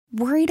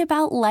Worried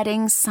about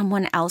letting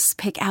someone else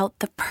pick out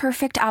the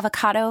perfect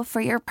avocado for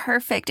your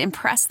perfect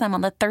impress them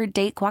on the third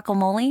date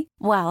guacamole?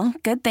 Well,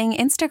 good thing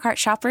Instacart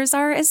shoppers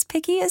are as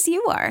picky as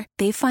you are.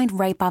 They find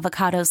ripe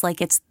avocados like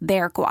it's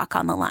their guac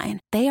on the line.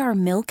 They are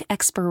milk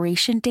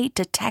expiration date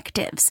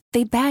detectives.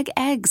 They bag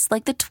eggs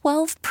like the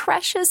 12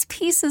 precious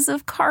pieces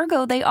of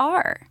cargo they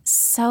are.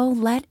 So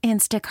let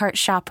Instacart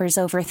shoppers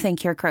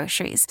overthink your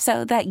groceries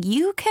so that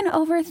you can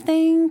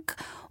overthink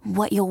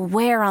what you'll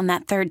wear on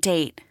that third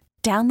date.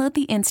 Download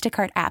the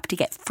Instacart app to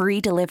get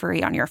free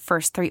delivery on your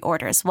first 3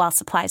 orders while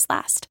supplies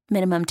last.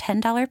 Minimum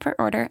 $10 per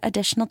order.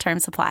 Additional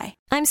terms apply.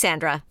 I'm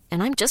Sandra,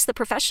 and I'm just the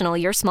professional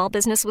your small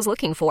business was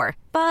looking for.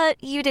 But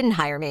you didn't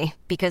hire me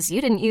because you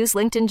didn't use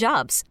LinkedIn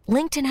Jobs.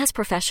 LinkedIn has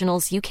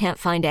professionals you can't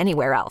find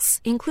anywhere else,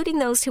 including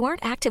those who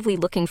aren't actively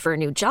looking for a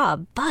new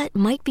job, but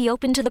might be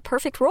open to the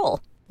perfect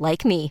role,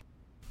 like me.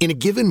 In a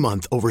given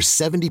month, over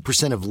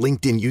 70% of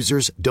LinkedIn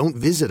users don't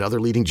visit other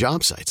leading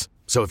job sites.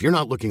 So if you're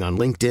not looking on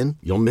LinkedIn,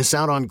 you'll miss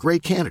out on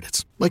great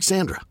candidates like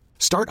Sandra.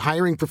 Start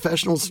hiring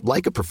professionals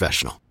like a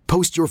professional.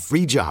 Post your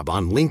free job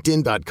on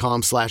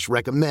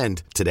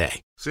linkedin.com/recommend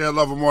today. See, I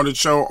Love a Morning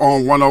Show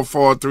on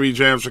 104.3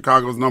 Jam,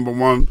 Chicago's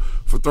 #1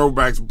 for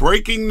throwbacks.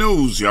 Breaking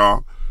news,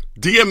 y'all.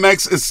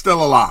 DMX is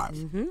still alive.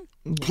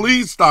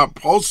 Please stop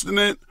posting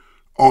it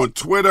on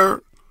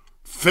Twitter,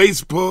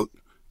 Facebook,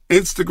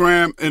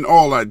 Instagram, and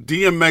all that.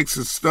 DMX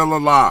is still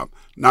alive.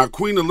 Now,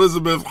 Queen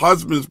Elizabeth's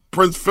husband,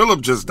 Prince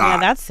Philip, just died. Yeah,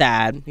 that's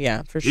sad.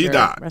 Yeah, for sure. He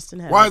died. Rest in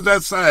heaven. Why is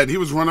that sad? He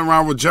was running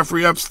around with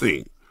Jeffrey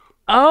Epstein.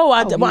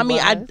 I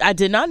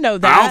did not know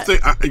that. I don't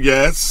think,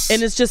 yes.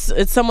 And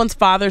it's someone's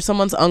father,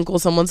 someone's uncle,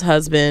 someone's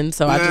husband.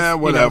 So I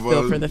just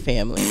feel for the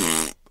family.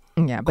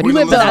 Yeah, but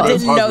I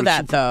didn't know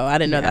that, though. I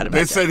didn't know that about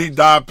They said he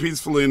died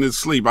peacefully in his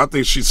sleep. I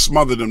think she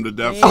smothered him to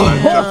death for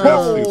that Jeffrey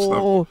Epstein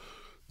stuff.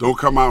 Don't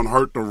come out and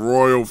hurt the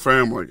royal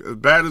family. As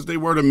bad as they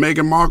were to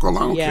Meghan Markle, I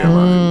don't care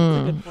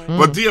about it.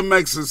 But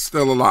DMX is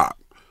still alive.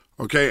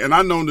 Okay, and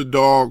I've known the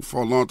dog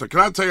for a long time. Can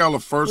I tell y'all the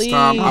first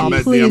time I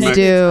met DMX? Please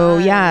do,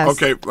 yes.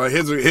 Okay,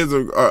 here's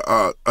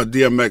a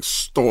DMX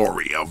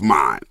story of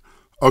mine.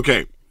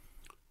 Okay,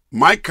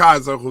 Mike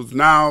Kaiser, who's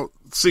now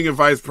Senior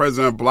Vice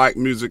President of Black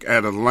Music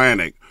at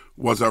Atlantic,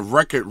 was a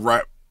record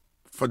rep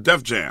for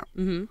Def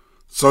Jam.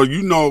 So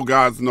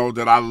guys know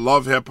that I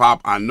love hip-hop.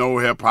 I know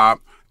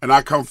hip-hop. And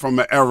I come from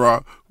an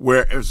era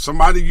where if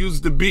somebody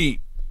used the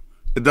beat,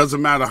 it doesn't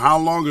matter how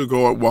long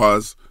ago it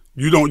was,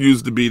 you don't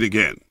use the beat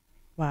again.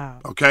 Wow.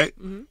 Okay?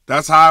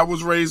 That's how I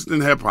was raised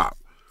in hip-hop.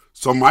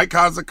 So Mike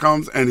Kaiser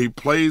comes and he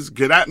plays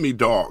Get At Me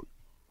Dog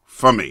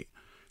for me.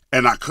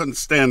 And I couldn't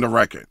stand the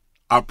record.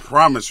 I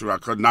promise you I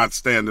could not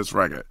stand this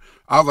record.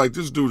 I was like,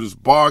 this dude is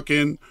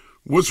barking.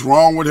 What's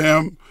wrong with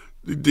him?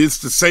 It's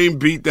the same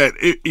beat that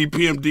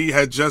EPMD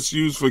had just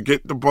used for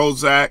Get the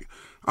Bozak.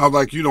 I was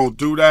like, you don't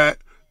do that.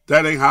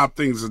 That ain't how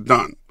things are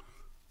done.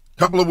 A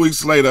couple of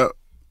weeks later,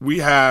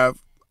 I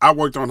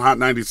worked on Hot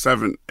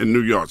 97 in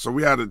New York. So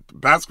we had a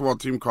basketball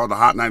team called the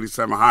Hot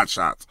 97 Hot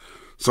Shots.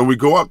 So we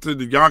go up to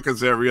the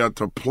Yonkers area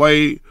to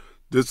play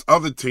this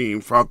other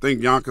team for, I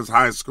think, Yonkers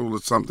High School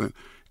or something.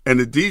 And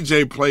the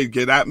DJ played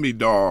Get At Me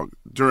Dog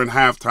during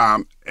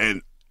halftime,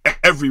 and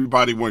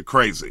everybody went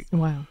crazy.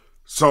 Wow.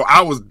 So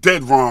I was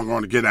dead wrong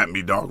on the Get At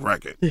Me Dog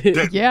record.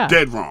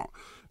 Dead wrong.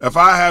 If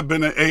I had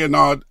been an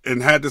A&R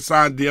and had to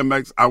sign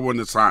DMX, I wouldn't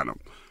have signed him.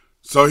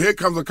 So here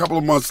comes a couple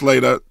of months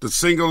later. The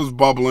single is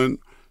bubbling.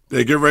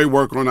 They get ready to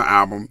work on the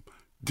album.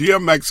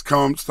 DMX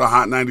comes to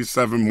Hot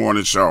 97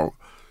 Morning Show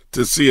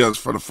to see us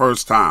for the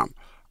first time.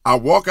 I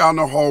walk out in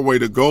the hallway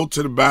to go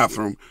to the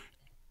bathroom,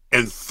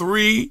 and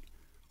 3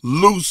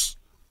 loose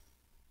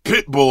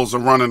pit bulls are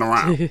running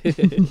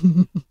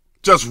around.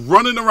 Just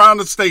running around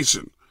the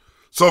station.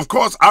 So, of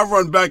course, I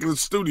run back in the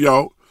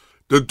studio.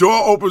 The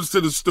door opens to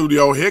the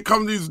studio. Here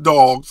come these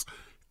dogs,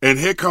 and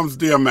here comes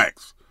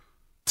DMX.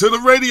 To the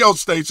radio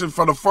station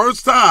for the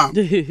first time,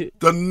 the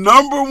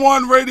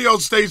 #1 radio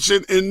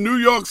station in New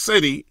York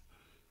City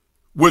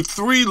with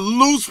 3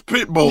 loose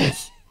pit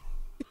bulls.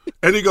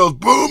 And he goes,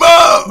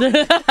 Boomer!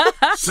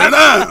 Sit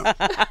down!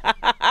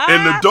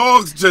 And the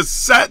dogs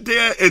just sat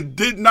there and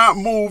did not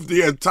move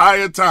the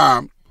entire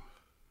time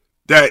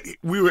that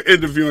we were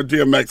interviewing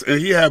DMX.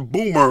 And he had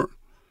Boomer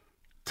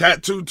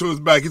tattooed to his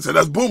back. He said,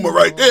 that's Boomer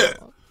right there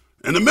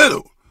in the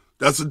middle.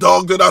 That's a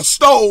dog that I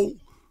stole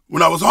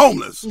when I was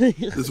homeless.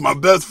 It's my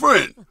best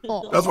friend.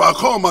 That's why I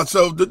call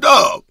myself the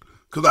dog,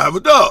 because I have a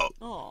dog.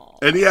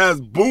 And he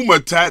has Boomer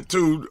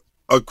tattooed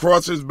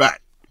across his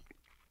back.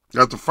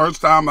 That's the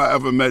first time I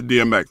ever met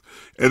DMX.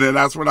 And then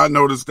that's when I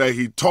noticed that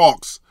he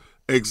talks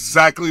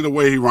exactly the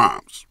way he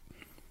rhymes.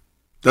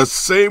 The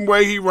same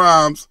way he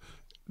rhymes,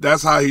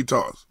 that's how he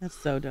talks. That's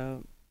so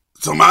dope.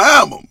 So my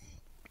album,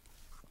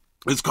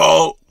 it's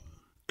called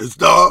It's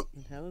Dark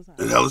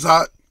and Hell is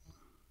Hot,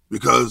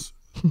 because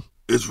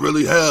it's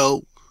really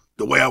hell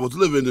the way I was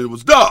living, and it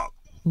was dark.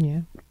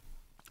 Yeah.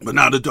 But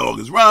now the dog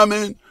is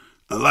rhyming,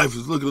 and life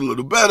is looking a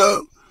little better.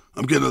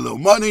 I'm getting a little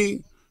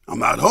money. I'm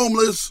not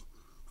homeless.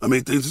 I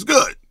mean, things is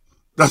good.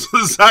 That's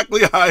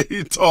exactly how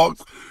he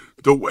talks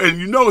And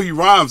you know he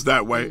rhymes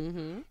that way.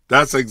 Mm-hmm.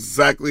 That's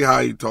exactly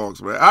how he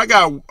talks, man. I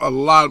got a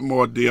lot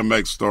more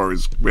DMX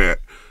stories, man.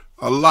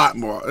 A lot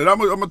more. And I'm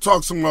going to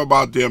talk some more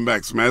about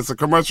DMX, man. It's a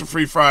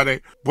commercial-free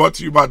Friday brought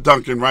to you by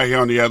Dunkin' right here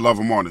on the Ed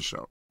Lover Morning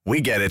Show. We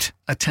get it.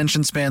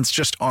 Attention spans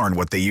just aren't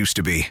what they used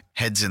to be.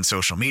 Heads in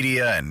social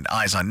media and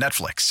eyes on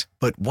Netflix.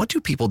 But what do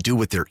people do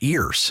with their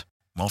ears?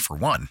 Well, for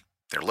one,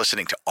 they're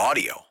listening to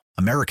audio.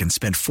 Americans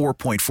spend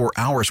 4.4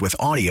 hours with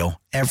audio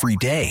every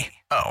day.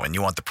 Oh, and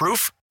you want the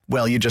proof?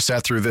 Well, you just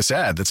sat through this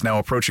ad that's now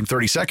approaching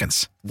 30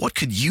 seconds. What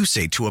could you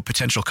say to a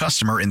potential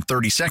customer in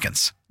 30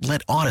 seconds?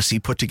 Let Odyssey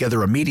put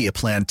together a media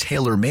plan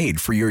tailor-made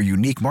for your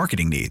unique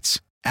marketing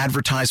needs.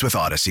 Advertise with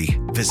Odyssey.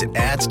 Visit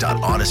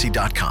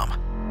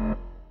ads.odyssey.com.